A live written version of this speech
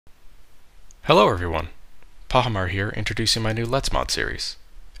Hello everyone! Pahimar here, introducing my new Let's Mod series.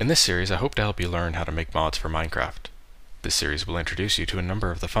 In this series I hope to help you learn how to make mods for Minecraft. This series will introduce you to a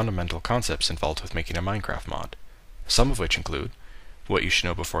number of the fundamental concepts involved with making a Minecraft mod, some of which include what you should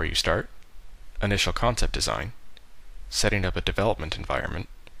know before you start, initial concept design, setting up a development environment,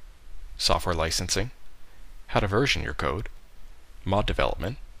 software licensing, how to version your code, mod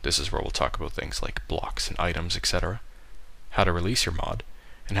development, this is where we'll talk about things like blocks and items, etc., how to release your mod,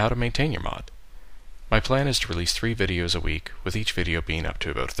 and how to maintain your mod. My plan is to release 3 videos a week, with each video being up to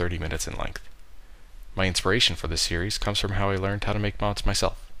about 30 minutes in length. My inspiration for this series comes from how I learned how to make mods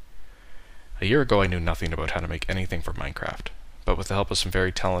myself. A year ago I knew nothing about how to make anything for Minecraft, but with the help of some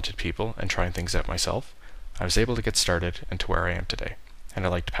very talented people and trying things out myself, I was able to get started and to where I am today, and I'd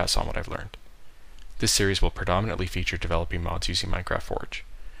like to pass on what I've learned. This series will predominantly feature developing mods using Minecraft Forge.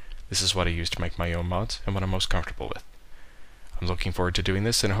 This is what I use to make my own mods and what I'm most comfortable with. I'm looking forward to doing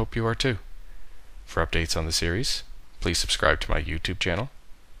this and I hope you are too. For updates on the series, please subscribe to my YouTube channel,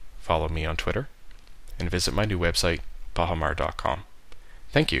 follow me on Twitter, and visit my new website, Pahimar.com.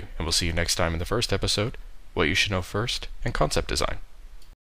 Thank you, and we'll see you next time in the first episode, What You Should Know First, and Concept Design.